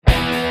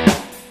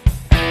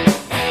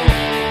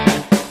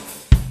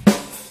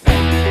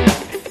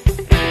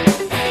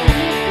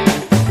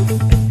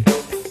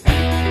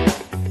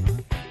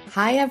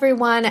Hi,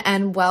 everyone,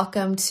 and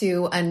welcome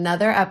to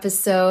another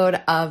episode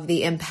of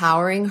the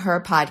Empowering Her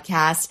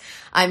podcast.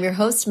 I'm your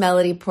host,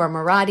 Melody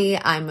Pourmoradi.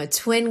 I'm a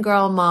twin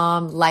girl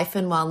mom, life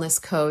and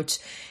wellness coach,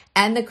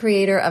 and the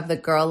creator of the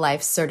Girl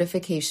Life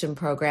Certification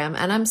Program.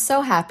 And I'm so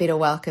happy to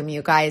welcome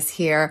you guys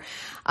here.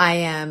 I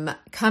am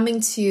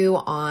coming to you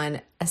on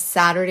a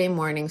Saturday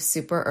morning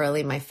super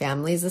early. My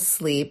family's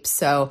asleep,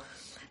 so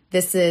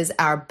this is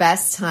our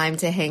best time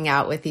to hang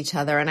out with each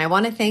other. And I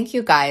want to thank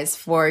you guys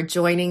for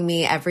joining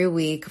me every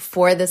week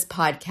for this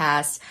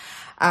podcast.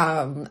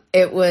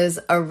 It was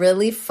a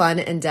really fun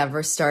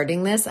endeavor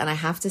starting this. And I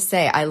have to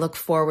say, I look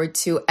forward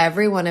to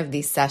every one of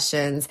these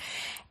sessions.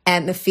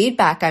 And the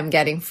feedback I'm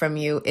getting from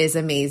you is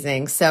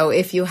amazing. So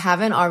if you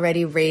haven't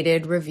already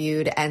rated,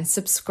 reviewed, and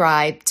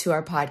subscribed to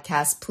our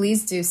podcast,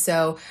 please do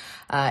so.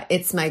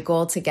 It's my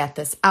goal to get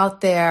this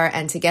out there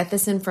and to get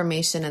this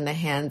information in the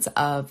hands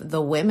of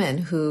the women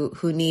who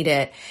need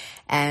it.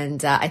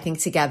 And I think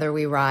together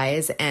we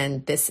rise.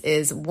 And this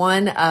is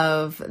one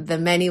of the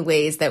many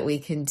ways that we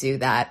can do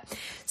that.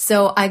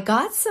 So I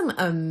got some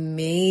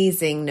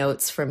amazing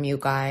notes from you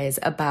guys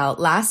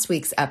about last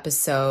week's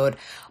episode,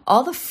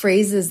 all the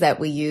phrases that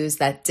we use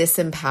that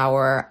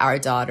disempower our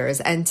daughters.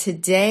 And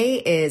today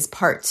is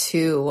part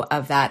 2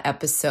 of that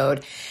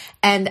episode.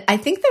 And I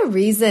think the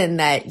reason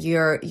that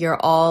you're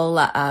all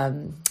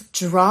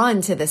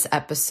drawn to this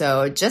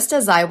episode, just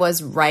as I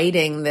was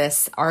writing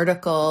this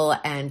article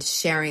and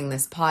sharing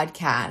this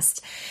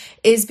podcast,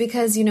 is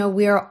because,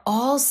 we are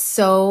all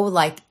so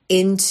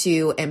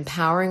into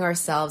empowering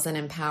ourselves and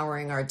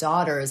empowering our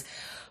daughters.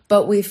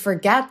 But we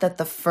forget that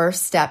the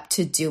first step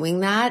to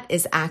doing that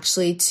is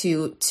actually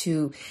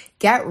to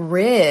get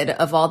rid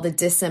of all the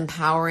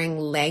disempowering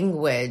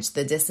language,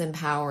 the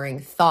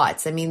disempowering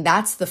thoughts. I mean,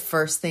 that's the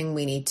first thing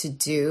we need to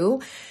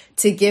do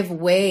to give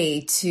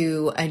way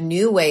to a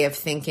new way of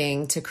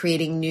thinking, to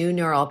creating new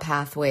neural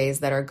pathways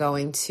that are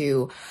going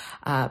to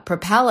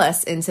propel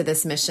us into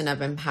this mission of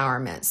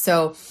empowerment.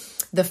 So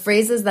the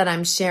phrases that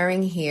I'm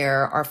sharing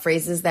here are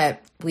phrases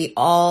that we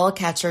all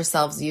catch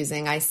ourselves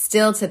using. I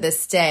still, to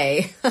this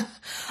day,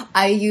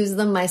 I use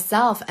them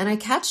myself and I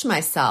catch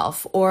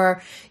myself.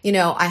 Or,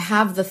 I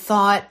have the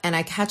thought and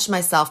I catch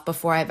myself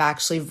before I've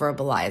actually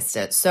verbalized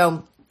it.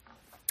 So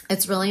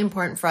it's really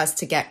important for us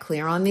to get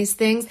clear on these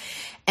things.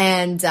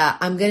 And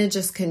I'm going to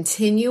just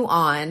continue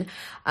on.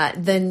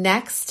 The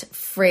next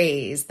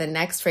phrase, and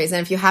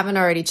if you haven't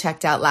already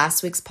checked out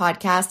last week's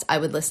podcast, I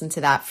would listen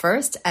to that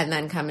first and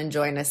then come and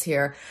join us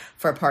here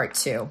for part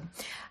 2.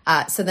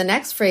 So the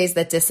next phrase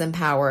that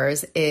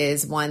disempowers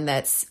is one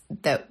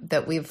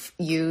that we've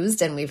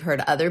used and we've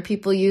heard other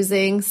people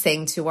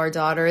saying to our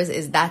daughters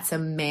is that's a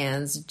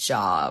man's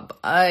job.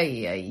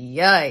 Ay,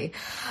 ay,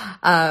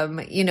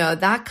 ay.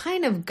 That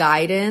kind of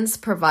guidance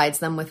provides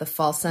them with a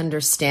false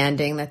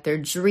understanding that their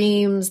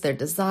dreams, their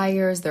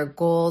desires, their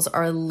goals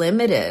are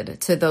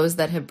limited to those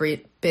that have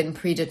been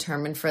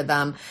predetermined for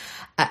them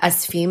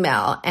as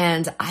female.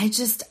 And I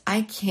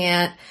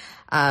can't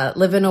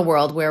live in a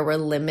world where we're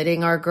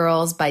limiting our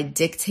girls by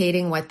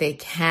dictating what they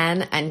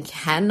can and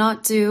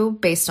cannot do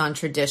based on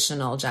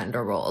traditional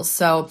gender roles.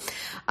 So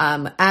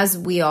as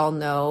we all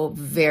know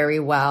very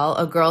well,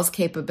 a girl's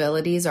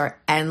capabilities are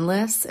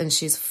endless and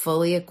she's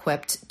fully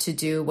equipped to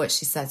do what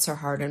she sets her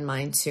heart and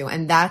mind to.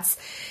 And that's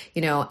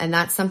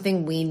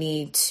something we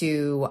need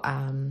to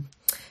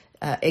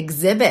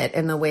exhibit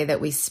in the way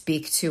that we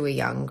speak to a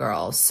young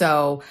girl.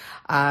 So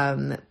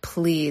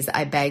please,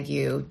 I beg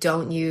you,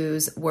 don't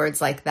use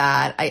words like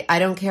that. I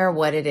don't care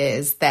what it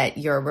is that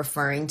you're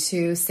referring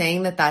to.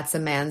 Saying that that's a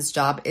man's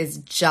job is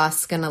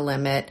just going to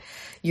limit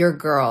your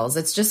girls.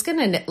 It's just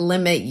going to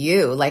limit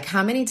you.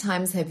 How many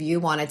times have you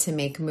wanted to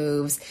make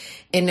moves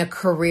in a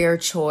career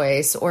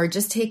choice or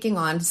just taking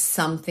on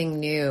something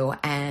new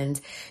and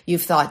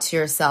you've thought to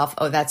yourself,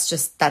 oh, that's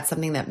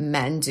something that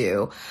men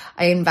do.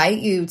 I invite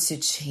you to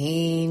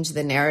change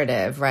the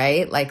narrative,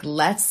 right?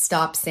 Let's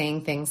stop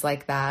saying things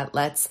like that.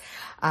 Let's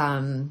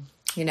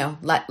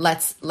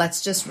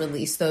just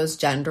release those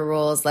gender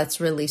roles. Let's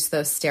release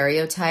those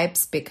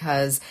stereotypes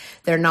because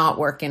they're not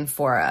working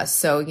for us.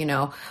 So,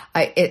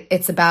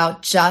 it's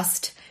about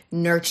just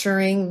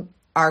nurturing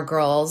our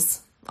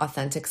girls'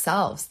 authentic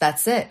selves.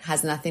 That's it.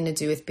 Has nothing to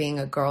do with being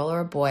a girl or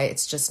a boy.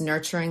 It's just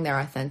nurturing their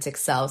authentic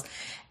selves.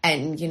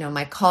 And,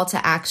 my call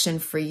to action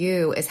for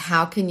you is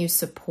how can you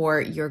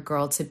support your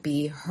girl to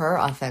be her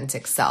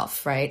authentic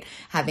self, right?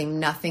 Having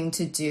nothing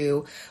to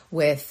do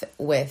with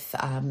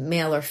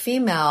male or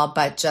female,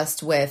 but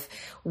just with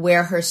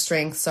where her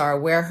strengths are,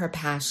 where her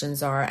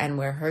passions are, and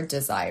where her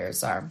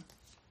desires are.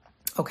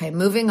 Okay,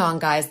 moving on,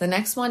 guys. The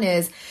next one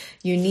is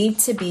you need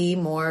to be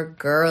more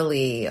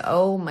girly.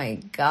 Oh my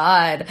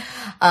God.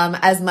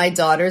 As my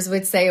daughters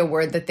would say, a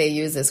word that they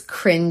use is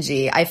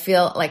cringy. I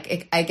feel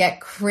like I get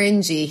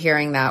cringy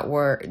hearing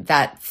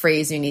that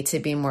phrase, you need to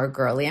be more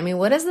girly. I mean,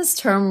 what does this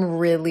term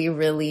really,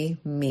 really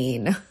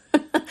mean?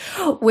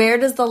 Where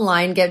does the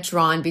line get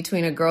drawn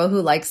between a girl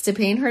who likes to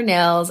paint her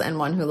nails and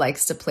one who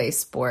likes to play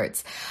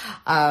sports?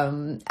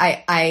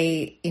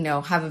 I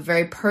have a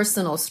very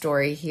personal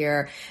story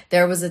here.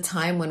 There was a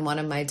time when one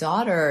of my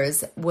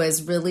daughters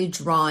was really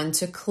drawn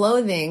to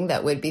clothing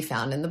that would be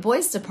found in the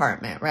boys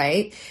department,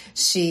 right?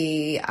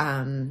 She,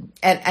 and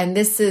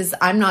this is,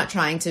 I'm not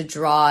trying to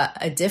draw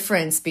a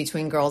difference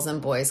between girls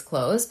and boys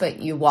clothes,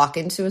 but you walk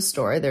into a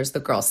store, there's the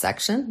girl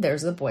section,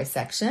 there's the boy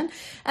section.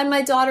 And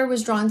my daughter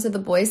was drawn to the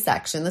boys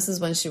section. This is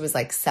when she was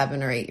like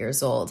 7 or 8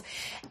 years old.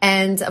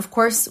 And of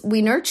course,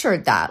 we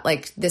nurtured that.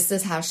 Like, this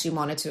is how she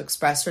wanted to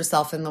express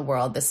herself in the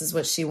world. This is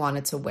what she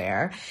wanted to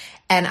wear.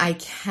 And I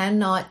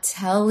cannot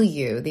tell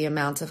you the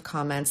amount of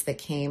comments that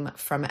came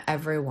from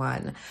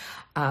everyone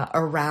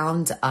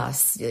around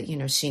us. You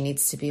know, she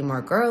needs to be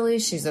more girly.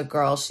 She's a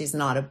girl. She's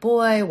not a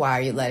boy. Why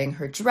are you letting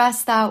her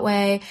dress that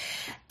way?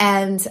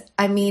 And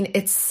I mean,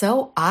 it's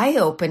so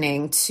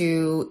eye-opening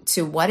to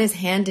what is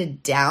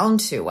handed down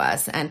to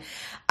us. And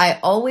I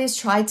always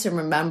try to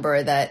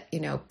remember that,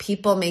 you know,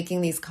 people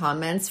making these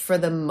comments for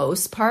the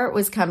most part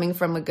was coming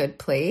from a good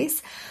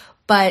place.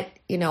 But,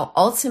 you know,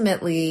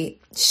 ultimately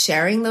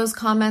sharing those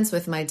comments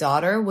with my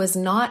daughter was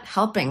not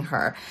helping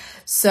her.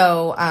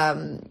 So,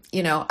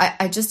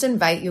 I just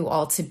invite you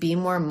all to be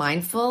more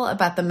mindful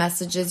about the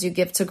messages you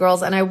give to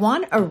girls. And I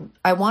want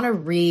to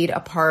read a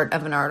part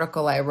of an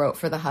article I wrote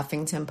for the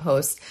Huffington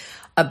Post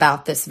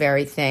about this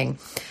very thing.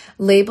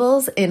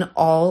 Labels in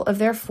all of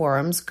their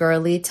forms,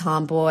 girly,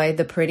 tomboy,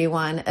 the pretty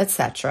one,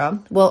 etc.,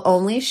 will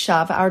only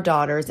shove our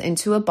daughters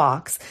into a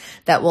box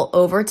that will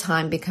over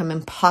time become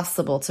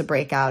impossible to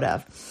break out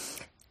of,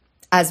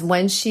 as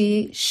when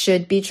she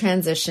should be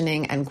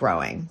transitioning and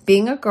growing.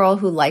 Being a girl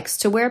who likes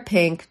to wear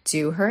pink,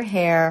 do her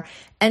hair,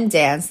 and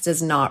dance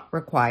does not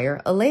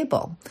require a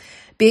label.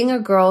 Being a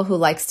girl who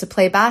likes to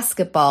play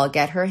basketball,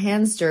 get her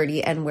hands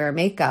dirty, and wear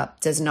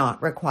makeup does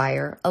not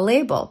require a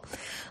label.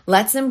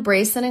 Let's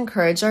embrace and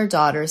encourage our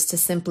daughters to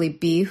simply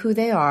be who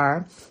they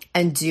are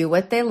and do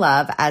what they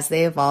love as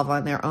they evolve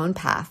on their own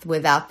path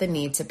without the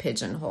need to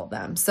pigeonhole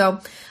them. So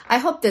I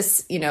hope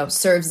this,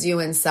 serves you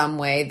in some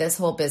way, this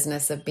whole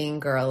business of being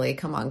girly.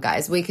 Come on,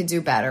 guys, we can do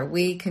better.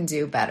 We can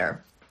do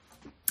better.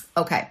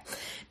 Okay.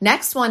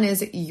 Next one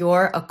is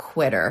you're a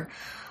quitter.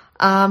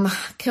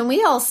 Can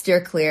we all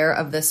steer clear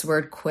of this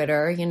word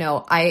quitter?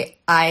 I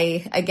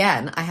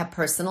have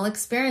personal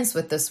experience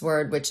with this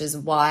word, which is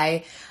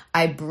why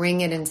I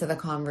bring it into the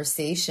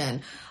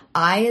conversation.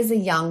 I, as a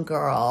young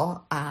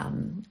girl,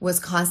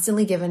 was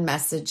constantly given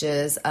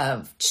messages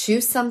of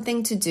choose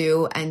something to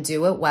do and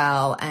do it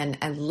well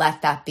and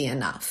let that be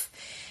enough.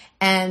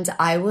 And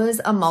I was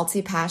a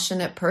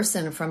multi-passionate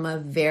person from a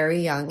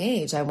very young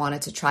age. I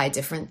wanted to try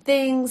different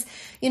things.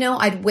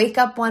 I'd wake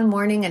up one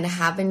morning and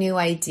have a new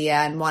idea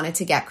and wanted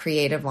to get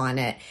creative on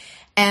it.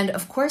 And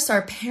of course,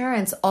 our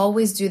parents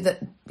always do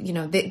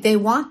they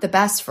want the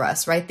best for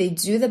us, right? They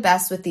do the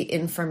best with the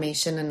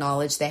information and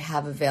knowledge they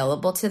have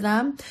available to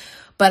them.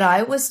 But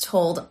I was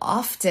told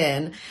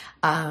often,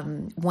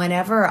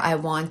 whenever I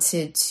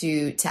wanted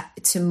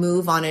to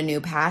move on a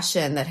new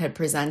passion that had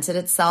presented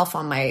itself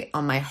on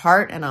my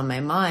heart and on my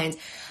mind,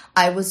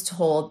 I was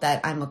told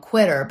that I'm a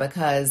quitter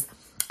because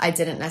I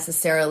didn't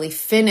necessarily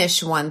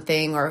finish one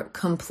thing or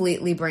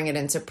completely bring it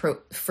into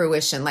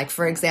fruition. Like,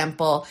 for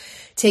example,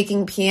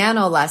 taking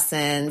piano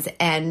lessons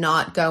and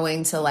not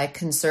going to like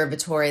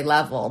conservatory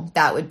level,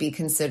 that would be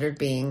considered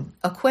being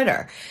a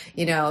quitter.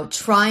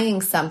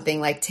 Trying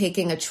something like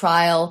taking a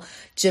trial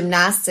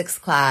gymnastics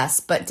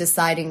class, but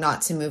deciding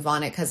not to move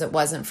on it because it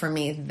wasn't for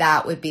me,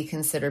 that would be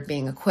considered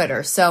being a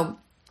quitter. So,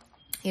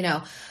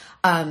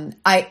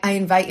 I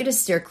invite you to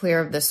steer clear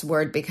of this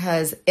word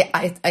because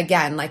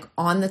again, like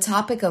on the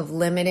topic of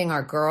limiting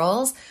our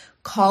girls,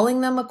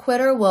 calling them a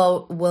quitter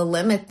will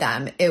limit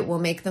them. It will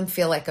make them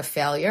feel like a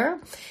failure.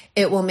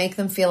 It will make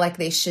them feel like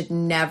they should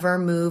never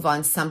move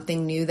on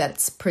something new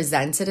that's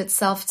presented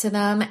itself to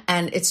them.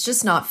 And it's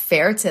just not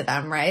fair to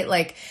them, right?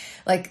 Like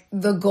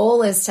the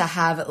goal is to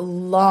have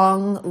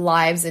long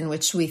lives in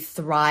which we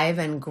thrive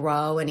and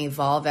grow and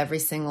evolve every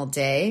single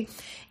day.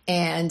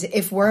 And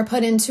if we're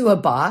put into a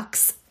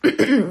box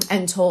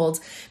and told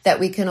that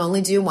we can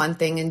only do one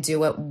thing and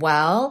do it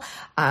well,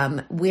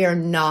 we are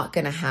not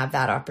going to have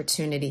that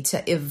opportunity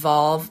to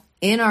evolve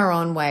in our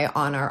own way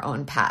on our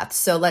own path.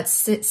 So let's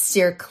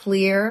steer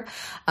clear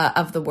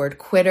of the word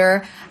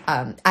quitter.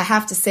 I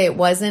have to say it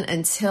wasn't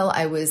until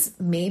I was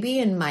maybe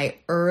in my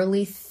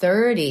early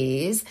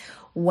 30s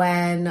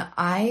when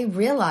I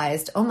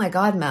realized, oh my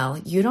God, Mel,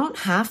 you don't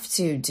have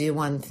to do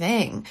one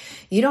thing.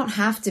 You don't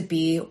have to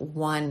be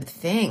one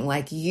thing.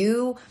 Like,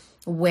 you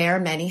wear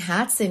many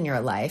hats in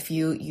your life.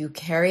 You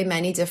carry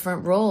many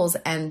different roles,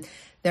 and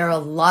there are a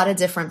lot of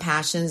different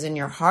passions in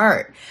your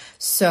heart.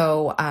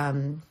 So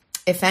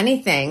if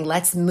anything,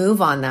 let's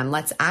move on them.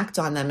 Let's act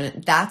on them.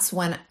 And that's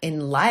when in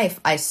life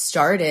I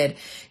started,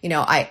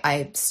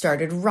 I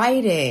started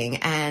writing,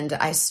 and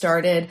I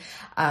started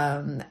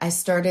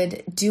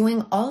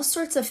doing all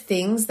sorts of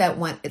things that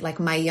went, like,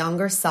 my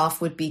younger self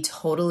would be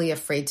totally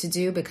afraid to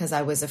do, because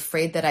I was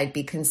afraid that I'd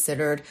be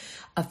considered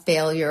a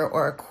failure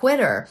or a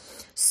quitter.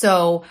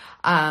 So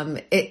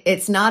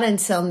it's not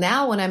until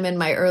now, when I'm in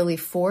my early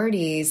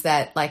 40s,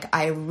 that, like,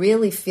 I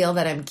really feel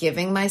that I'm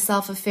giving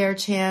myself a fair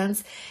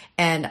chance,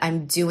 and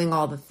I'm doing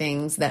all the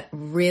things that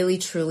really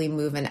truly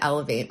move and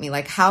elevate me.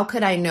 Like, how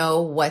could I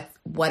know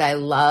what I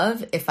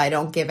love if I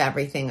don't give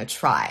everything a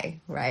try,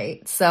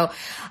 right? So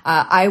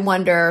I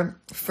wonder,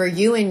 for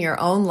you in your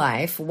own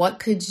life, what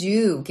could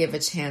you give a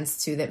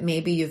chance to that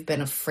maybe you've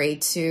been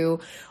afraid to,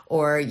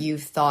 or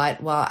you've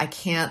thought, well, I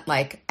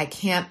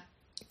can't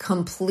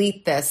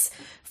complete this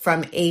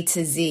from A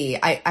to Z.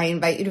 I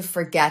invite you to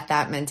forget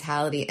that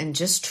mentality and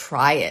just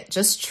try it.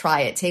 Just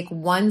try it. Take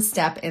one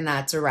step in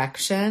that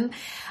direction,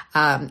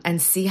 and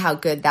see how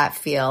good that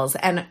feels.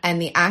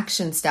 And the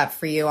action step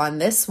for you on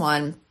this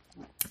one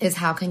is,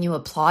 how can you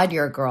applaud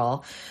your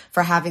girl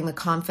for having the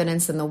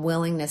confidence and the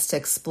willingness to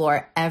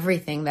explore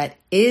everything that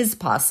is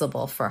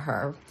possible for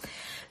her?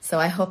 So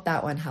I hope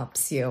that one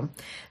helps you.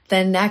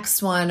 The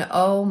next one,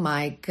 oh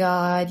my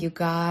God, you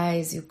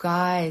guys,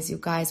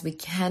 we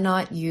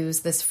cannot use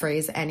this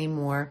phrase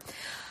anymore.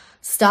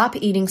 Stop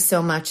eating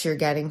so much you're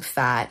getting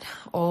fat.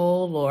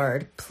 Oh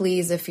Lord,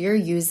 please, if you're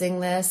using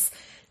this,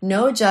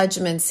 no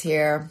judgments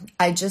here.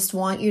 I just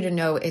want you to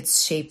know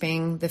it's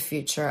shaping the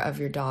future of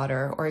your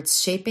daughter, or it's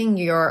shaping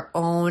your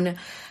own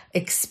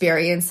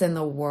experience in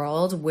the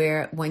world,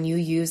 where when you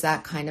use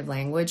that kind of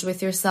language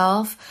with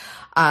yourself,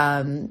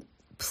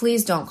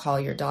 please don't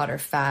call your daughter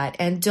fat,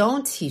 and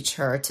don't teach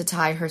her to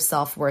tie her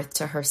self-worth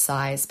to her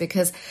size,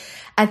 because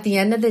at the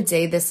end of the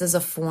day, this is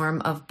a form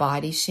of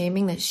body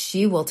shaming that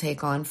she will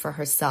take on for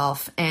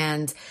herself.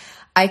 And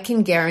I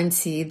can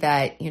guarantee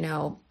that,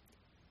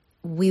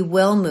 we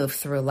will move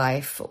through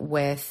life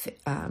with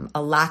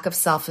a lack of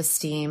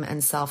self-esteem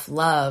and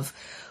self-love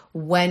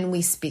when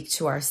we speak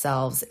to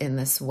ourselves in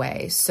this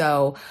way.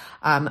 So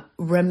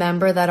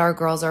remember that our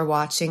girls are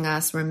watching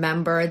us.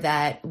 Remember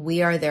that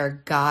we are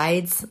their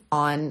guides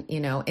on,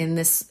 in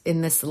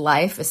this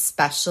life,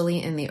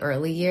 especially in the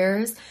early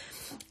years,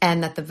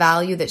 and that the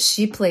value that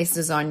she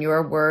places on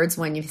your words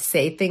when you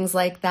say things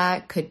like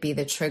that could be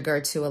the trigger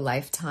to a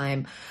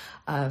lifetime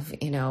of,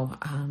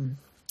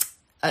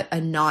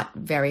 a not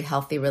very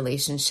healthy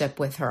relationship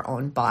with her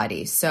own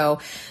body. So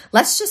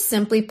let's just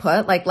simply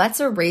put, let's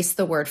erase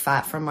the word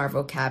fat from our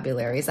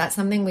vocabulary. Is that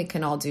something we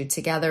can all do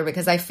together?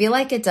 Because I feel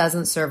like it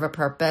doesn't serve a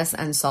purpose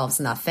and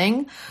solves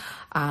nothing.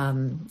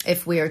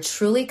 If we are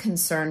truly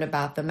concerned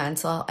about the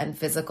mental and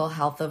physical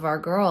health of our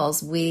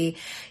girls, we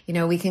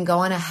can go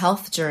on a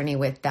health journey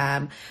with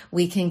them.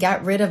 We can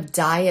get rid of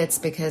diets,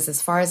 because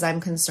as far as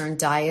I'm concerned,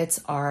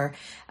 diets are,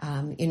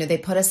 they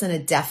put us in a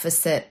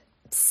deficit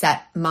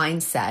set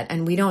mindset,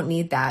 and we don't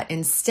need that.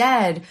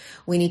 Instead,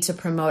 we need to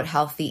promote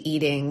healthy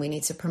eating. We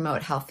need to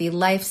promote healthy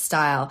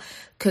lifestyle,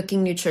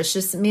 cooking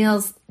nutritious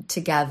meals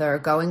together,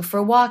 going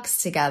for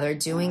walks together,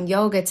 doing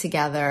yoga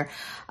together.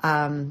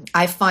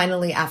 I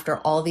finally, after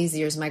all these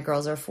years, my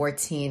girls are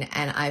 14,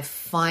 and I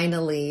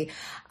finally,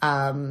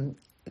 am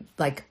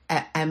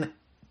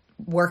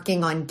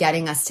working on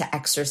getting us to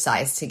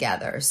exercise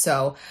together.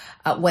 So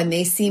when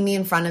they see me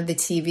in front of the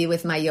TV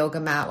with my yoga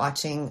mat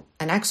watching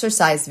an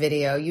exercise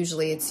video,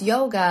 usually it's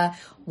yoga.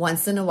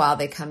 Once in a while,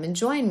 they come and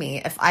join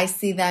me. If I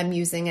see them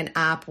using an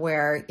app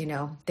where,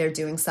 they're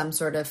doing some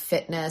sort of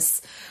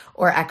fitness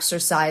or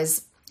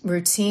exercise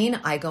routine,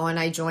 I go and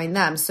I join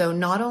them. So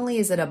not only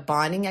is it a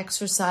bonding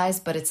exercise,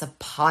 but it's a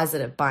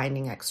positive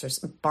bonding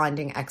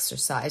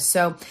exercise.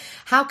 So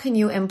how can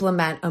you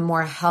implement a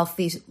more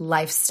healthy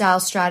lifestyle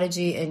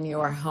strategy in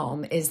your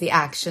home is the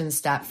action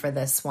step for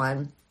this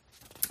one.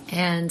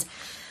 And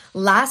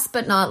last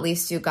but not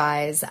least, you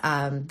guys,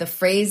 the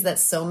phrase that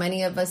so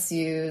many of us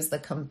use, the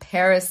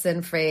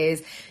comparison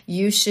phrase,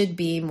 you should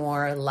be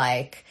more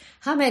like.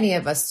 How many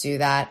of us do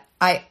that?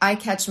 I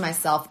catch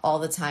myself all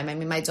the time. I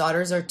mean, my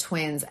daughters are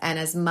twins, and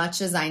as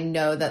much as I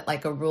know that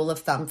a rule of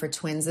thumb for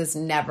twins is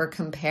never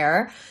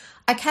compare,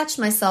 I catch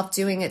myself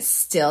doing it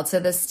still to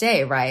this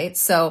day, right?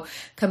 So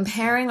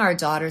comparing our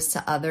daughters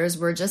to others,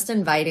 we're just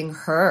inviting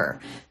her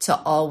to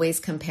always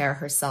compare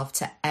herself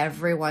to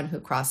everyone who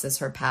crosses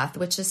her path,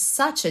 which is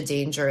such a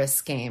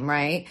dangerous game,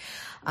 right?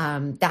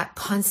 That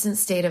constant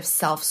state of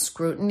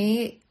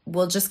self-scrutiny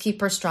will just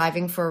keep her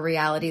striving for a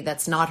reality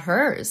that's not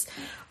hers,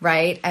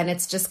 right? And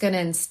it's just going to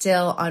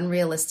instill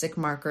unrealistic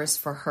markers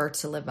for her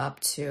to live up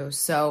to.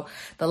 So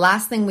the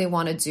last thing we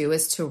want to do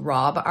is to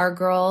rob our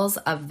girls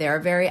of their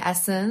very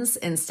essence.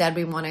 Instead,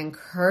 we want to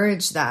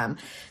encourage them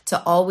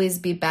to always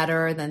be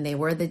better than they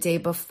were the day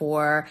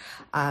before.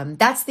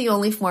 That's the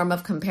only form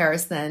of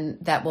comparison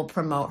that will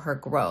promote her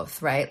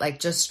growth, right?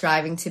 Just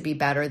striving to be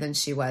better than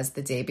she was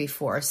the day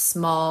before.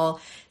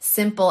 Small,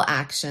 simple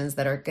actions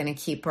that are going to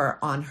keep her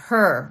on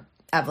her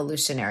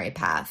evolutionary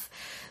path.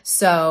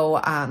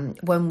 So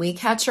when we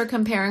catch her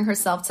comparing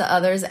herself to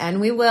others, and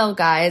we will,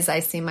 guys,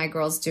 I see my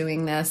girls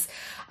doing this,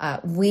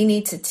 we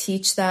need to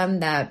teach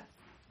them that,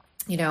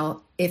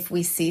 if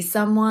we see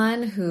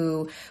someone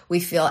who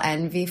we feel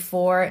envy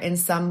for in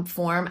some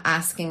form,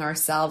 asking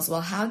ourselves,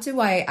 well, how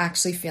do I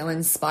actually feel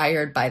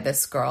inspired by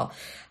this girl?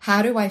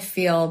 How do I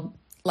feel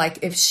like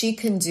if she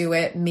can do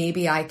it,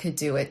 maybe I could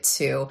do it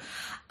too?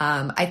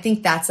 I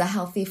think that's a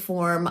healthy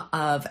form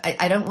of,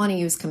 I don't want to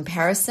use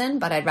comparison,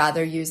 but I'd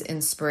rather use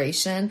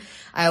inspiration.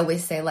 I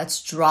always say,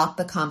 let's drop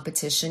the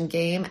competition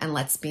game and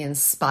let's be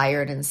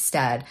inspired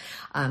instead.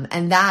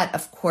 And that,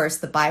 of course,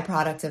 the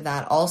byproduct of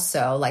that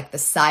also, like the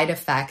side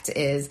effect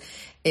is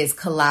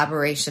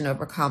collaboration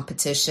over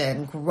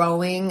competition,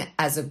 growing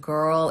as a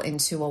girl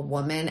into a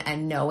woman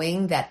and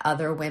knowing that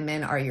other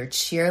women are your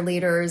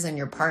cheerleaders and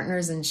your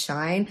partners in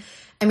shine.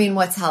 I mean,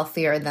 what's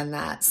healthier than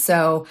that?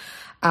 So,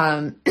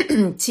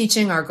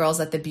 teaching our girls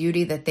that the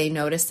beauty that they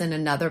notice in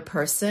another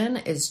person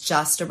is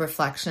just a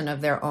reflection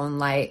of their own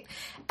light,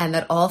 and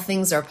that all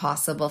things are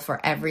possible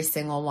for every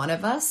single one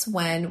of us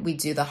when we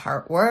do the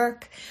hard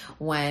work,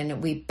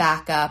 when we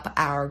back up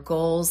our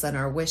goals and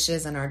our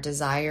wishes and our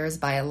desires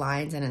by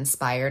aligned and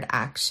inspired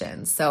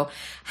action. So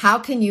how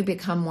can you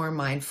become more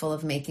mindful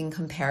of making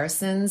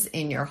comparisons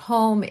in your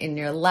home, in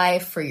your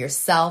life, for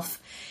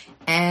yourself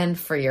and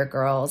for your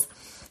girls?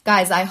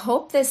 Guys, I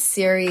hope this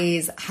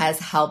series has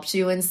helped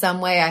you in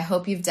some way. I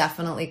hope you've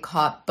definitely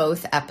caught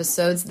both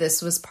episodes.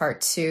 This was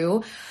part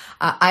 2.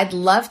 I'd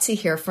love to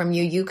hear from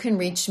you. You can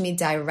reach me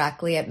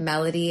directly at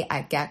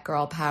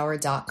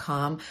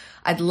melody@getgirlpower.com.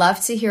 I'd love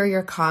to hear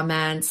your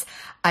comments.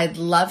 I'd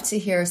love to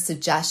hear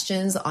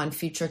suggestions on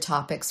future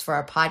topics for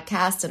our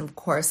podcast. And of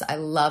course, I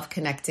love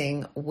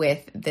connecting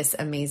with this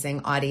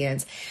amazing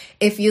audience.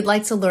 If you'd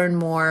like to learn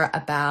more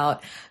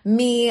about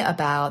me,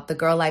 about the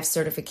Girl Life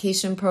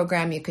Certification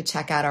Program, you could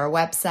check out our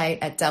website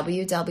at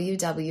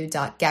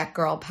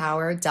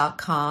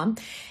www.getgirlpower.com.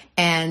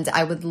 And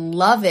I would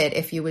love it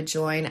if you would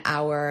join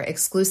our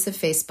exclusive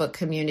Facebook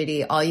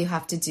community. All you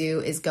have to do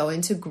is go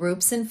into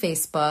groups in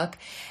Facebook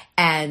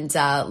and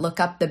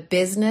look up the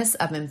business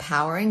of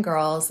empowering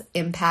girls,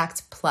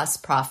 impact plus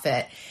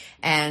profit.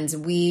 And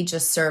we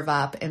just serve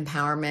up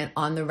empowerment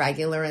on the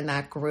regular in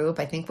that group.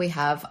 I think we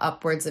have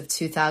upwards of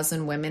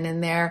 2,000 women in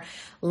there,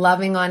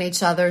 loving on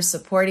each other,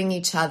 supporting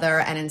each other,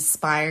 and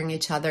inspiring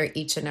each other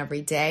each and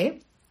every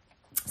day.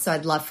 So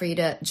I'd love for you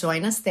to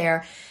join us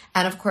there.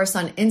 And of course,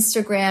 on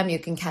Instagram, you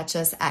can catch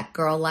us at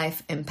Girl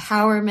Life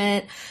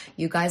Empowerment.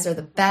 You guys are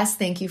the best.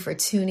 Thank you for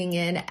tuning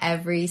in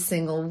every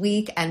single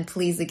week. And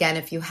please, again,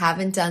 if you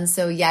haven't done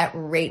so yet,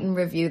 rate and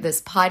review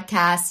this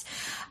podcast.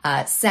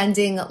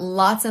 Sending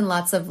lots and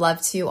lots of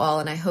love to you all.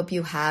 And I hope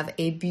you have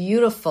a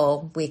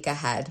beautiful week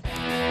ahead.